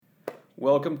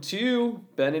Welcome to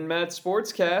Ben and Matt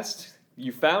Sportscast.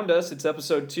 You found us. It's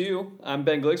episode 2. I'm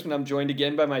Ben Glicksman. I'm joined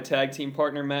again by my tag team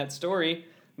partner, Matt Story.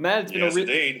 Matt,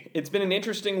 it's been an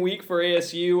interesting week for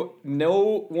ASU.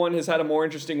 No one has had a more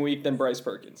interesting week than Bryce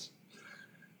Perkins.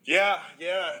 Yeah.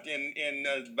 In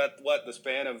about the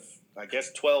span of, I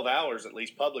guess, 12 hours, at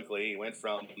least publicly, he went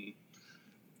from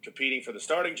competing for the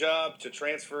starting job to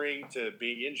transferring to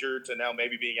being injured to now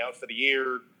maybe being out for the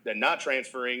year, then not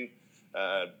transferring.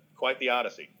 Quite the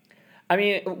odyssey. I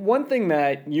mean, one thing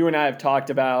that you and I have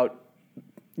talked about,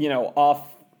 off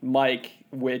mic,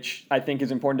 which I think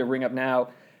is important to bring up now,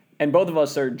 and both of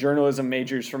us are journalism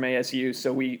majors from ASU,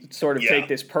 so we sort of take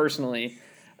this personally.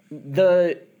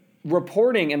 The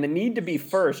reporting and the need to be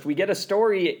first, we get a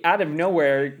story out of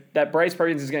nowhere that Bryce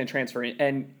Perkins is going to transfer.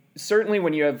 And certainly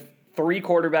when you have 3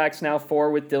 quarterbacks now,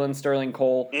 4 with Dylan Sterling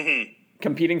Cole,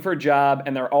 competing for a job,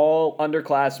 and they're all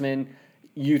underclassmen,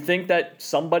 you think that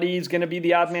somebody's going to be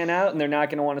the odd man out and they're not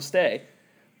going to want to stay.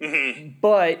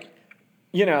 But,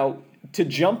 to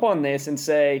jump on this and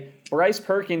say Bryce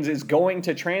Perkins is going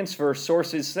to transfer,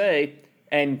 sources say,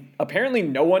 and apparently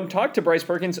no one talked to Bryce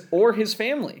Perkins or his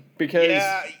family because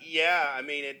I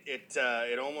mean,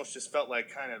 it almost just felt like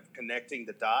kind of connecting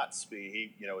the dots.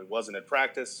 He wasn't at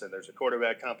practice, and there's a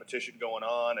quarterback competition going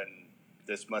on, and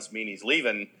this must mean he's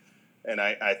leaving. And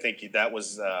I think that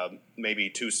was maybe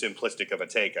too simplistic of a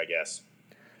take, I guess.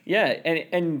 Yeah,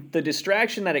 and the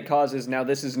distraction that it causes now,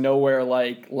 this is nowhere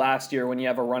like last year when you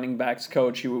have a running backs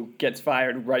coach who gets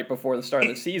fired right before the start of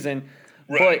the season.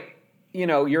 Right. But,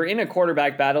 you're in a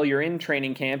quarterback battle, you're in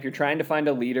training camp, you're trying to find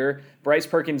a leader. Bryce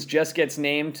Perkins just gets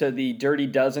named to the Dirty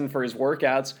Dozen for his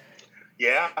workouts.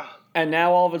 Yeah. And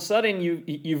now all of a sudden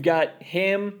you've got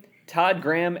him, Todd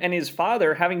Graham, and his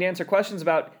father having to answer questions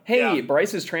about, hey,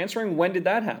 Bryce is transferring. When did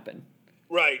that happen?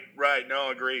 Right.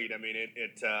 No, agreed. I mean,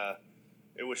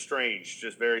 it was strange,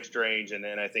 just very strange. And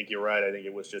then I think you're right. I think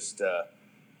it was just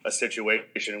a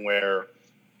situation where,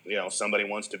 somebody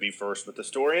wants to be first with the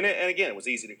story. And again, it was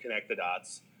easy to connect the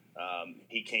dots.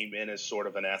 He came in as sort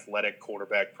of an athletic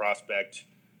quarterback prospect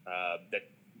that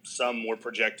some were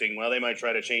projecting, well, they might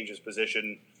try to change his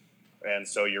position. And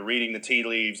so you're reading the tea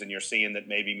leaves and you're seeing that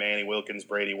maybe Manny Wilkins,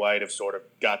 Brady White have sort of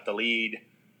got the lead.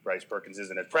 Bryce Perkins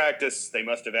isn't at practice. They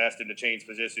must have asked him to change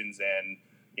positions. And,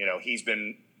 he's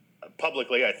been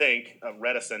publicly, I think,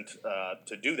 reticent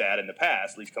to do that in the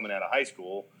past, at least coming out of high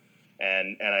school.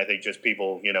 And I think just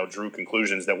people, drew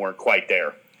conclusions that weren't quite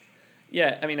there.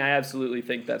 Yeah, I mean, I absolutely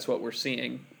think that's what we're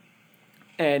seeing.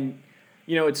 And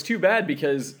it's too bad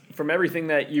because from everything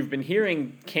that you've been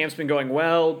hearing, camp's been going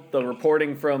well. The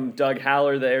reporting from Doug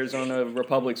Haller, the Arizona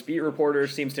Republic's beat reporter,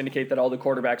 seems to indicate that all the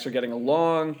quarterbacks are getting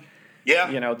along.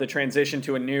 Yeah. The transition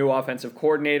to a new offensive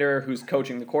coordinator who's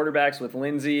coaching the quarterbacks with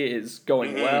Lindsey is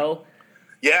going well.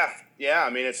 Yeah. I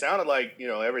mean, it sounded like,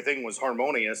 everything was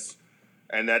harmonious,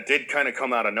 and that did kind of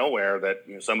come out of nowhere that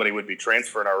somebody would be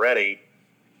transferring already.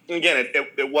 Again,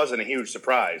 it wasn't a huge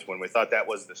surprise when we thought that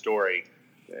was the story.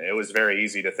 It was very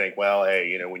easy to think, well,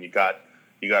 hey, when you got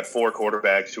 4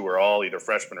 quarterbacks who are all either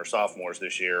freshmen or sophomores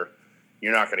this year,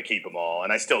 you're not going to keep them all.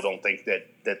 And I still don't think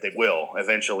that they will.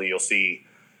 Eventually you'll see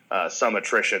some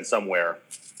attrition somewhere,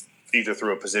 either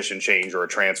through a position change or a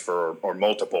transfer or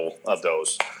multiple of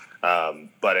those.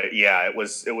 But it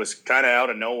was kind of out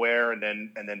of nowhere and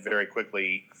then very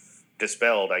quickly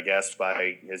dispelled, I guess,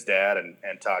 by his dad and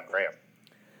Todd Graham.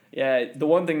 Yeah, the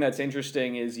one thing that's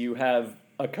interesting is you have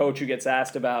a coach who gets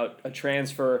asked about a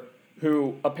transfer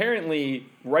who apparently,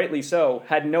 rightly so,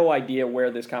 had no idea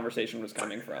where this conversation was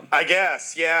coming from. I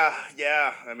guess, yeah.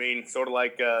 I mean, sort of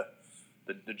like the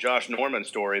Josh Norman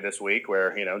story this week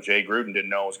where, Jay Gruden didn't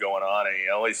know what was going on, and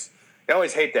I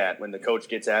always hate that when the coach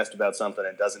gets asked about something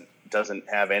and doesn't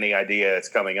have any idea it's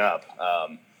coming up.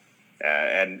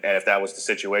 And if that was the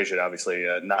situation, obviously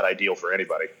not ideal for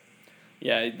anybody.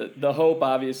 Yeah, the hope,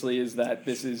 obviously, is that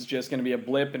this is just going to be a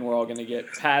blip and we're all going to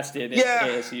get past it at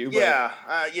ASU. But yeah.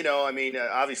 I mean,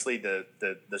 obviously the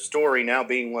story now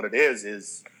being what it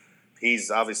is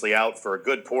he's obviously out for a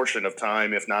good portion of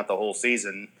time, if not the whole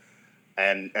season.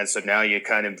 And so now you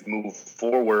kind of move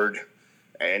forward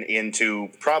and into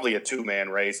probably a 2-man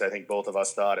race. I think both of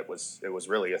us thought it was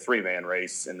really a 3-man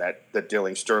race, and that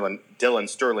Dylan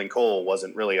Sterling Cole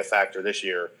wasn't really a factor this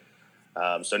year.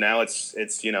 So now it's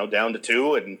down to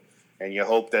 2, and you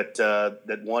hope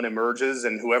that one emerges,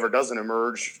 and whoever doesn't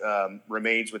emerge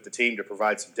remains with the team to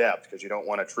provide some depth, because you don't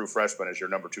want a true freshman as your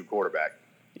number 2 quarterback.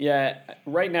 Yeah,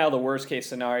 right now the worst case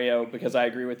scenario, because I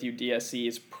agree with you, DSC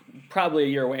is probably a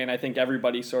year away, and I think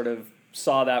everybody sort of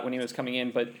saw that when he was coming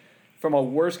in. But from a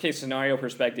worst case scenario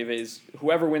perspective is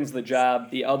whoever wins the job,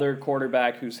 the other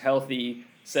quarterback who's healthy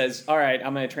says, all right,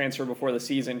 I'm going to transfer before the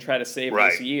season, try to save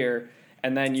Right. this year.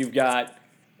 And then you've got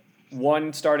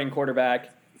one starting quarterback,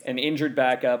 an injured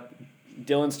backup,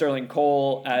 Dylan Sterling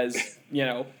Cole as,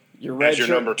 your red As your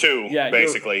shirt. number two,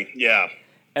 basically. Yeah.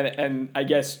 And I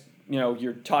guess,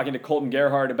 you're talking to Colton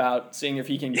Gerhardt about seeing if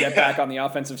he can get back on the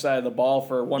offensive side of the ball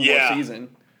for one more season.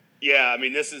 Yeah, I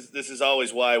mean, this is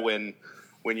always why when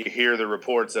you hear the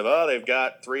reports of, they've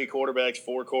got 3 quarterbacks,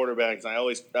 4 quarterbacks, I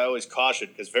always caution,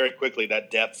 because very quickly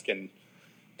that depth can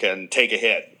take a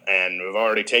hit. And we've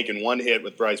already taken one hit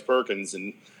with Bryce Perkins.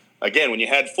 And again, when you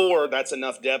had 4, that's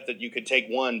enough depth that you could take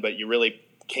one, but you really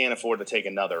can't afford to take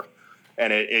another.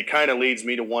 And it kind of leads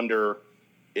me to wonder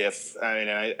if,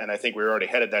 I think we're already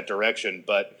headed that direction,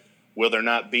 but will there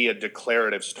not be a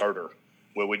declarative starter?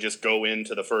 Will we just go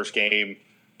into the first game,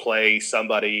 play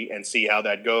somebody, and see how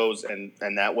that goes? And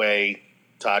that way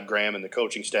Todd Graham and the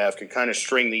coaching staff can kind of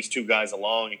string these 2 guys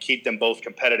along and keep them both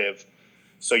competitive,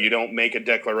 so you don't make a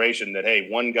declaration that, hey,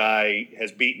 one guy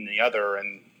has beaten the other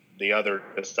and the other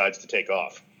decides to take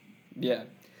off. Yeah.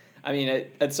 I mean,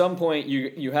 at some point,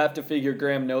 you have to figure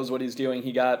Graham knows what he's doing.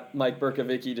 He got Mike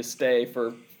Berkovicki to stay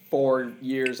for 4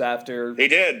 years after. He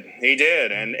did.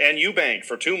 And Eubank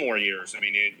for 2 more years. I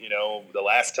mean, the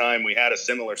last time we had a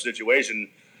similar situation,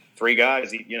 3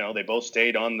 guys, they both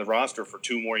stayed on the roster for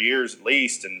 2 more years at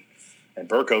least, and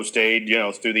Burko stayed,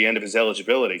 through the end of his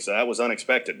eligibility. So that was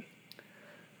unexpected.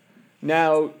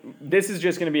 Now, this is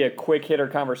just going to be a quick hitter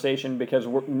conversation because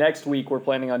next week we're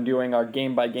planning on doing our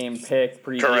game-by-game pick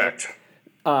preview. Correct.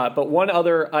 But one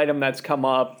other item that's come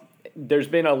up, there's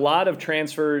been a lot of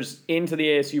transfers into the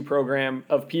ASU program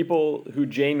of people who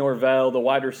Jay Norvell, the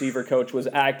wide receiver coach, was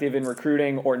active in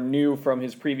recruiting or knew from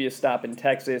his previous stop in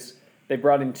Texas. They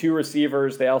brought in 2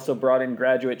 receivers. They also brought in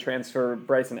graduate transfer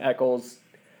Bryson Eccles.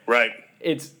 Right.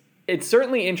 It's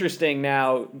certainly interesting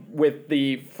now with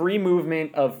the free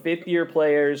movement of 5th-year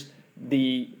players,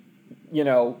 the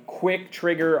quick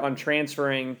trigger on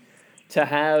transferring, to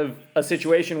have a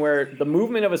situation where the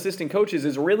movement of assistant coaches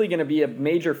is really going to be a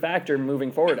major factor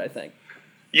moving forward, I think.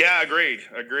 Yeah, agreed.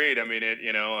 I mean,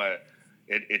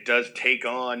 it does take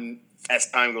on,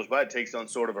 as time goes by, it takes on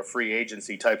sort of a free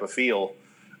agency type of feel,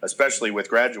 especially with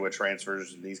graduate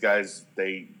transfers. These guys,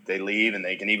 they leave and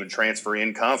they can even transfer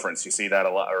in conference. You see that a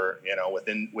lot, or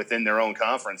within their own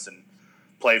conference and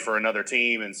play for another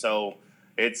team. And so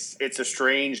it's a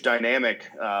strange dynamic.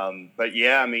 But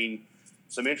yeah, I mean,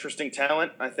 some interesting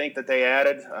talent I think that they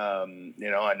added.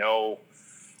 I know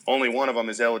only one of them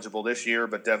is eligible this year,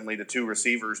 but definitely the 2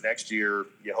 receivers next year.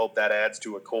 You hope that adds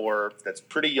to a core that's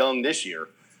pretty young this year.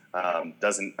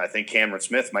 I think Cameron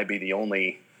Smith might be the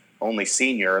only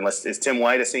senior, unless is Tim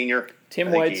White a senior?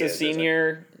 Tim White's a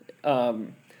senior,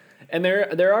 and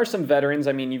there are some veterans.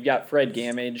 I mean, you've got Fred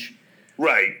Gamage.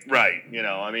 Right.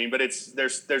 But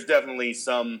there's definitely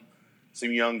some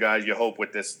young guys. You hope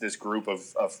with this group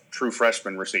of true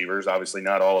freshman receivers. Obviously,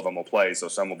 not all of them will play, so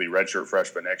some will be redshirt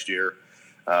freshmen next year.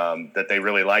 That they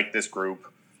really like this group,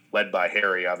 led by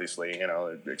Harry. Obviously,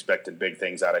 expected big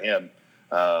things out of him.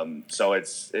 So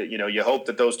it's you hope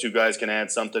that those 2 guys can add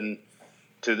something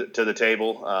to the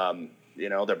table.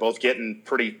 They're both getting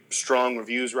pretty strong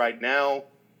reviews right now.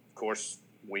 Of course,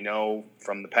 we know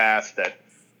from the past that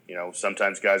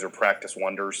sometimes guys are practice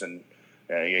wonders, and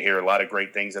you hear a lot of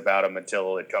great things about them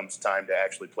until it comes time to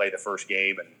actually play the first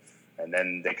game, and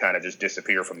then they kind of just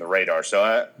disappear from the radar. So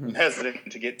I'm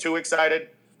hesitant to get too excited,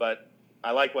 but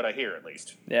I like what I hear at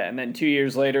least. Yeah, and then 2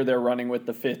 years later, they're running with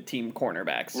the 5th-team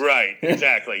cornerbacks. Right,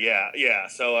 exactly, yeah.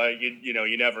 So,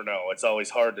 you never know. It's always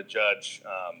hard to judge,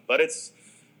 but it's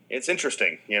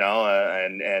interesting, I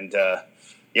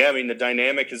mean, the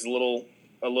dynamic is a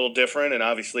little different, and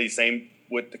obviously same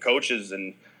with the coaches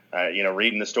and,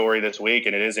 reading the story this week,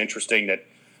 and it is interesting that,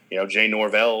 Jay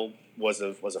Norvell was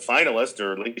a finalist,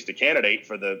 or at least a candidate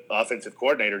for the offensive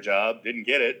coordinator job, didn't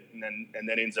get it, and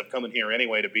then ends up coming here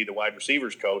anyway to be the wide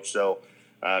receivers coach. So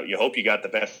you hope you got the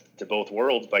best of both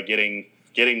worlds by getting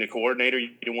the coordinator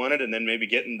you wanted, and then maybe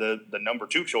getting the number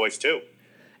 2 choice too.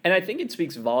 And I think it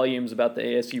speaks volumes about the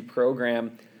ASU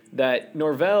program that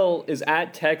Norvell is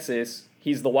at Texas.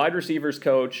 He's the wide receivers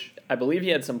coach. I believe he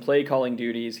had some play calling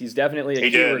duties. He's definitely a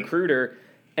key recruiter.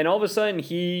 And all of a sudden,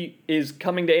 he is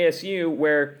coming to ASU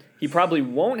where he probably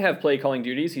won't have play calling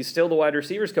duties. He's still the wide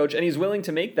receivers coach, and he's willing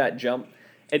to make that jump.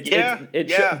 It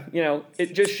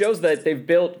just shows that they've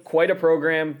built quite a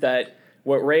program, that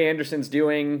what Ray Anderson's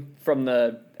doing from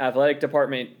the athletic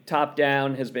department top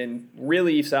down has been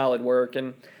really solid work.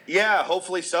 And yeah,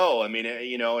 hopefully so. I mean,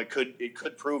 it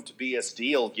could prove to be a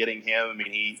steal getting him. I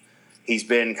mean, he's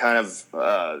been kind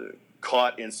of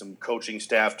caught in some coaching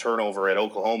staff turnover at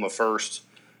Oklahoma first.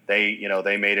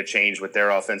 they made a change with their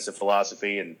offensive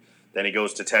philosophy, and then he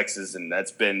goes to Texas, and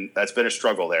that's been a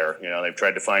struggle there. They've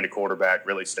tried to find a quarterback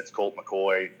really since Colt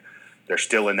McCoy. They're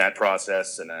still in that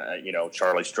process, and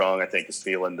Charlie Strong, I think, is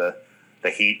feeling the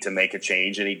heat to make a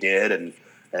change, and he did,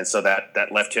 and so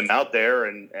that left him out there,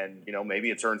 and maybe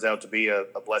it turns out to be a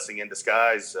blessing in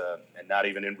disguise, and not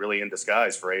even really in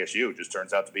disguise for ASU. It just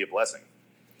turns out to be a blessing.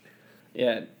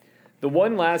 Yeah. The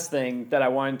one last thing that I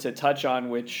wanted to touch on,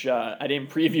 which I didn't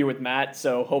preview with Matt,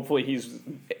 so hopefully he's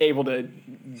able to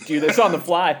do this on the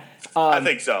fly. I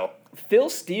think so. Phil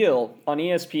Steele on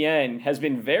ESPN has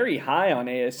been very high on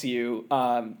ASU.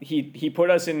 He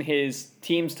put us in his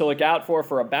teams to look out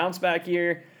for a bounce-back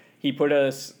year. He put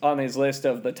us on his list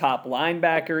of the top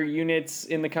linebacker units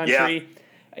in the country.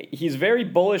 Yeah. He's very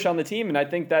bullish on the team, and I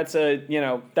think that's a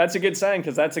good sign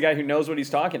because that's a guy who knows what he's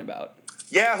talking about.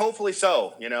 Yeah, hopefully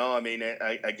so.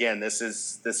 Again, this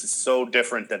is so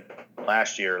different than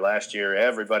last year. Last year,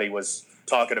 everybody was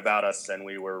talking about us, and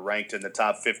we were ranked in the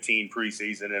top 15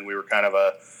 preseason, and we were kind of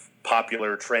a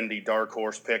popular, trendy, dark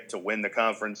horse pick to win the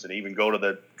conference and even go to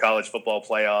the college football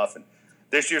playoff. And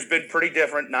this year's been pretty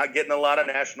different, not getting a lot of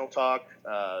national talk,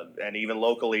 and even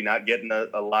locally not getting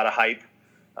a lot of hype.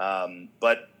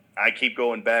 But I keep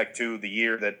going back to the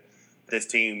year that this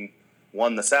team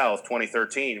won the South,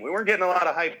 2013. We weren't getting a lot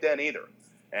of hype then either,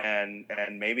 and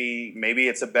maybe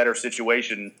it's a better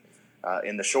situation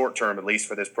in the short term, at least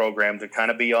for this program, to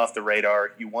kind of be off the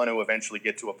radar. You want to eventually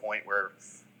get to a point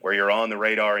where you're on the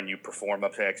radar and you perform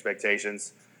up to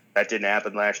expectations. That didn't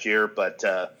happen last year, but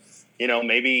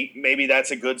maybe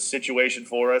that's a good situation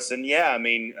for us. And yeah,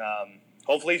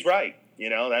 hopefully he's right.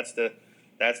 That's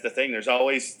the thing. There's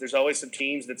always some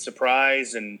teams that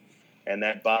surprise, and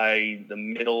that by the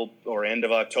middle or end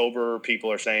of October,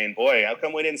 people are saying, boy, how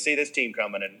come we didn't see this team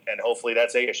coming? And hopefully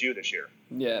that's ASU this year.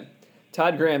 Yeah.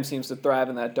 Todd Graham seems to thrive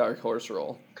in that dark horse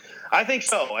role. I think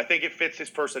so. I think it fits his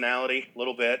personality a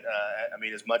little bit.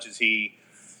 As much as he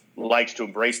likes to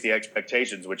embrace the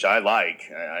expectations, which I like,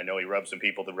 I know he rubbed some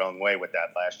people the wrong way with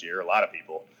that last year, a lot of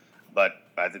people. But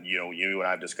I think, you and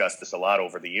I've discussed this a lot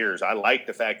over the years. I like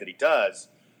the fact that he does.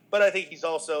 But I think he's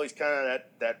kind of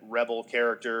that rebel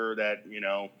character that,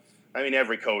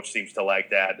 every coach seems to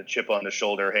like that, the chip on the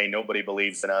shoulder. Hey, nobody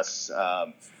believes in us.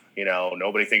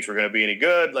 Nobody thinks we're going to be any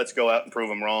good. Let's go out and prove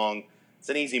them wrong. It's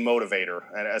an easy motivator,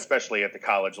 and especially at the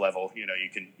college level.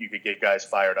 You could get guys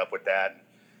fired up with that.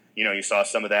 You saw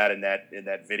some of that in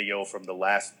that video from the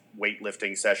last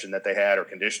weightlifting session that they had, or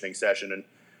conditioning session, and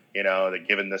they're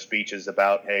giving the speeches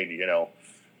about, hey,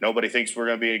 nobody thinks we're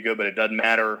going to be any good, but it doesn't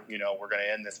matter. We're going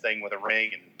to end this thing with a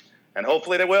ring, and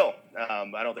hopefully they will.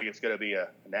 I don't think it's going to be a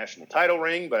national title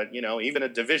ring, but even a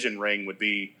division ring would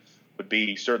be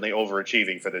certainly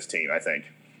overachieving for this team, I think.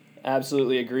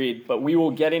 Absolutely agreed. But we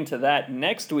will get into that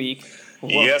next week.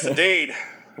 Yes, indeed.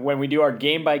 When we do our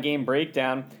game-by-game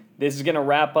breakdown. This is going to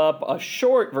wrap up a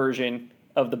short version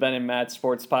of the Ben and Matt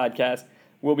Sports Podcast.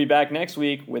 We'll be back next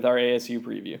week with our ASU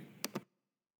preview.